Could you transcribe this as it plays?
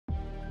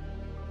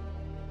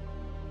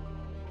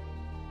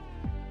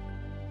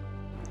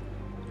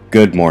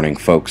Good morning,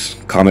 folks.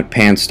 Comet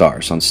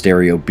Pan-STARRS on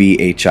stereo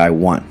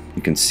BHI-1.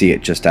 You can see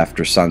it just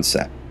after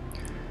sunset.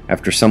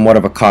 After somewhat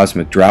of a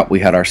cosmic drought, we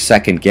had our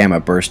second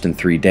gamma burst in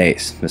 3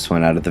 days. This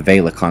one out of the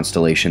Vela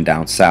constellation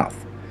down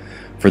south.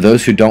 For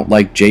those who don't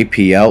like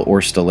JPL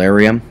or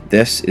Stellarium,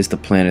 this is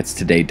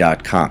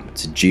theplanetstoday.com.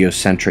 It's a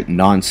geocentric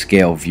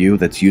non-scale view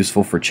that's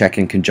useful for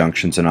checking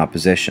conjunctions and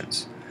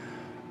oppositions.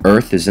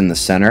 Earth is in the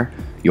center.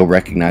 You'll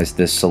recognize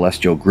this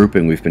celestial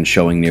grouping we've been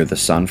showing near the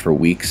Sun for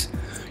weeks.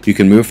 You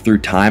can move through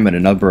time and a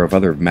number of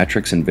other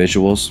metrics and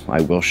visuals.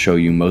 I will show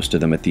you most of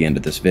them at the end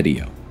of this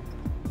video.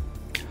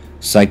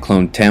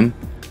 Cyclone Tim,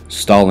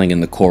 stalling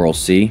in the Coral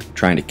Sea,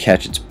 trying to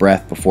catch its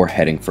breath before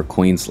heading for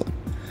Queensland.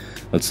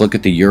 Let's look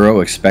at the Euro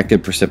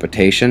expected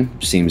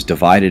precipitation. Seems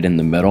divided in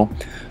the middle.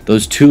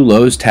 Those two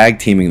lows tag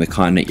teaming the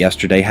continent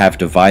yesterday have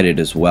divided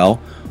as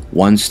well.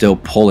 One still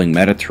pulling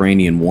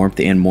Mediterranean warmth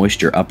and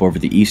moisture up over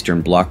the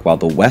eastern bloc, while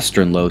the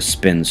western low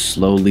spins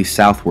slowly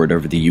southward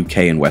over the UK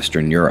and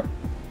Western Europe.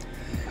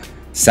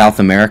 South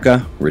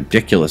America,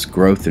 ridiculous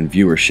growth in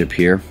viewership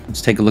here.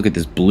 Let's take a look at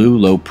this blue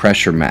low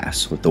pressure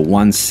mass with the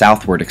one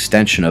southward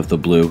extension of the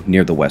blue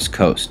near the west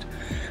coast.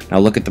 Now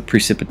look at the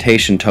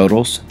precipitation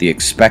totals, the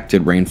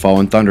expected rainfall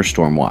and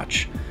thunderstorm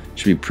watch.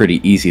 Should be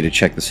pretty easy to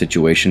check the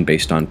situation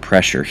based on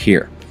pressure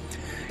here.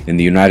 In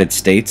the United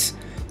States,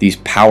 these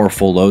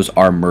powerful lows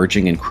are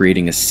merging and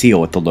creating a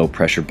seal at the low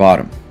pressure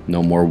bottom.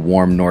 No more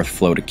warm north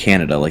flow to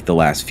Canada like the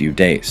last few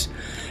days.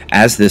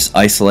 As this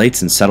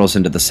isolates and settles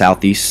into the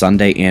southeast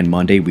Sunday and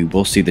Monday, we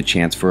will see the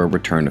chance for a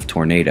return of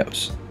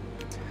tornadoes.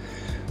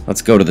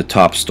 Let's go to the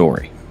top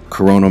story.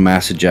 Coronal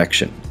mass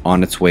ejection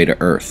on its way to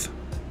Earth.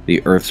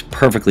 The Earth's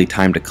perfectly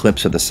timed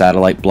eclipse of the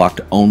satellite blocked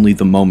only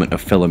the moment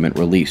of filament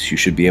release. You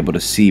should be able to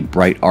see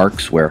bright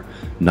arcs where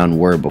none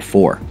were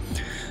before.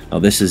 Now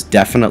this is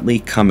definitely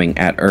coming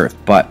at Earth,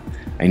 but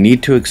I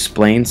need to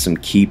explain some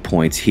key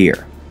points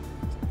here.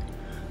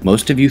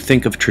 Most of you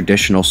think of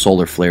traditional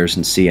solar flares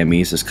and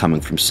CMEs as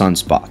coming from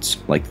sunspots,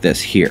 like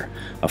this here,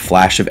 a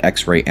flash of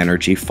X-ray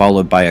energy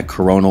followed by a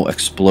coronal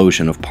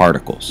explosion of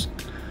particles.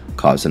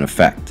 Cause and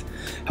effect.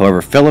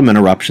 However, filament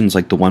eruptions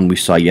like the one we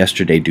saw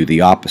yesterday do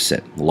the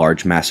opposite. A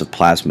large mass of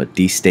plasma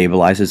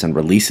destabilizes and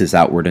releases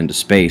outward into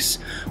space,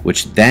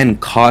 which then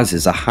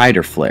causes a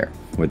Hyder flare,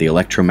 where the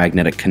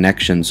electromagnetic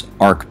connections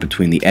arc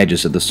between the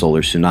edges of the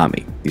solar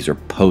tsunami. These are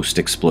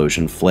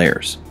post-explosion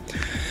flares.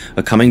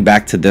 Coming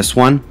back to this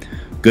one,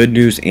 good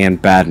news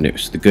and bad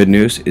news. The good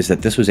news is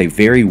that this was a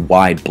very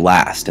wide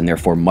blast and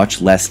therefore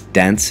much less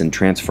dense and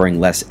transferring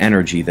less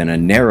energy than a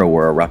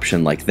narrower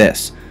eruption like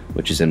this,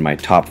 which is in my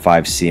top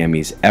 5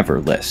 CMEs ever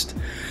list.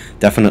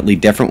 Definitely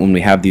different when we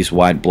have these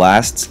wide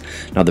blasts.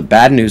 Now the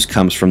bad news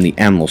comes from the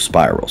Amyl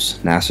spirals.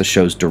 NASA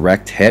shows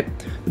direct hit.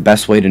 The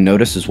best way to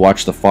notice is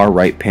watch the far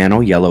right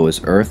panel, yellow is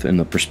Earth. In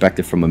the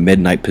perspective from a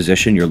midnight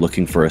position, you're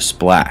looking for a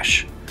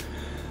splash.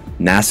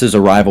 NASA's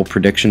arrival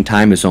prediction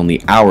time is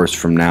only hours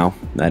from now.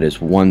 That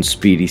is one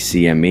speedy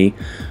CME.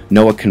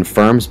 NOAA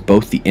confirms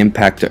both the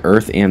impact to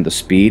Earth and the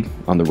speed.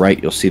 On the right,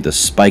 you'll see the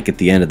spike at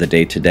the end of the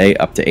day today,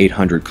 up to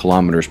 800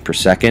 kilometers per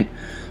second.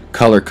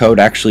 Color code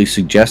actually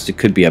suggests it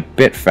could be a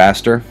bit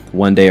faster.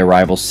 One-day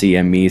arrival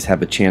CMEs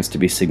have a chance to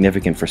be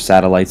significant for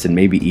satellites and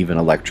maybe even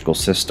electrical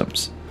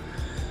systems.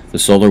 The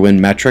solar wind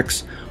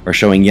metrics are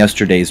showing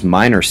yesterday's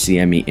minor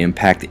CME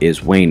impact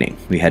is waning.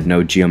 We had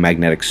no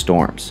geomagnetic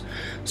storms.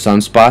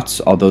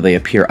 Sunspots, although they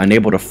appear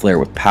unable to flare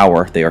with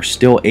power, they are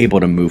still able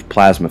to move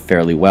plasma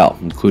fairly well,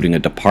 including a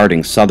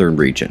departing southern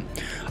region.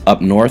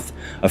 Up north,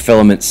 a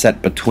filament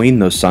set between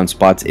those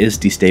sunspots is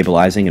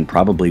destabilizing and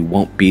probably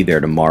won't be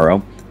there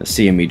tomorrow. The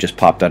CME just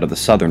popped out of the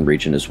southern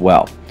region as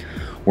well.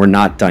 We're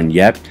not done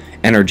yet.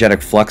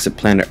 Energetic flux at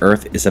planet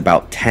Earth is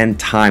about 10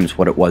 times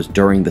what it was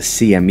during the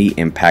CME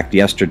impact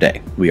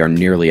yesterday. We are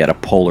nearly at a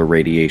polar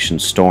radiation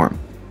storm.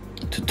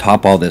 To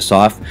top all this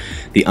off,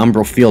 the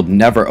umbral field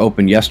never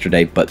opened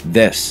yesterday, but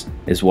this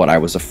is what I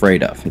was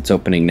afraid of. It's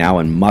opening now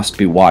and must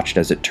be watched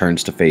as it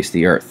turns to face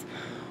the Earth.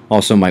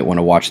 Also might want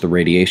to watch the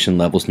radiation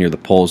levels near the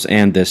poles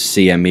and this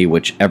CME,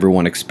 which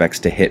everyone expects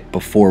to hit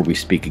before we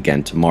speak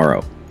again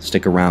tomorrow.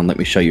 Stick around, let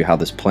me show you how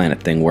this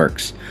planet thing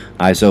works.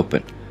 Eyes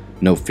open.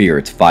 No fear,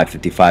 it's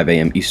 5:55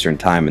 a.m. Eastern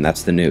Time, and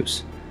that's the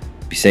news.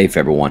 Be safe,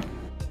 everyone.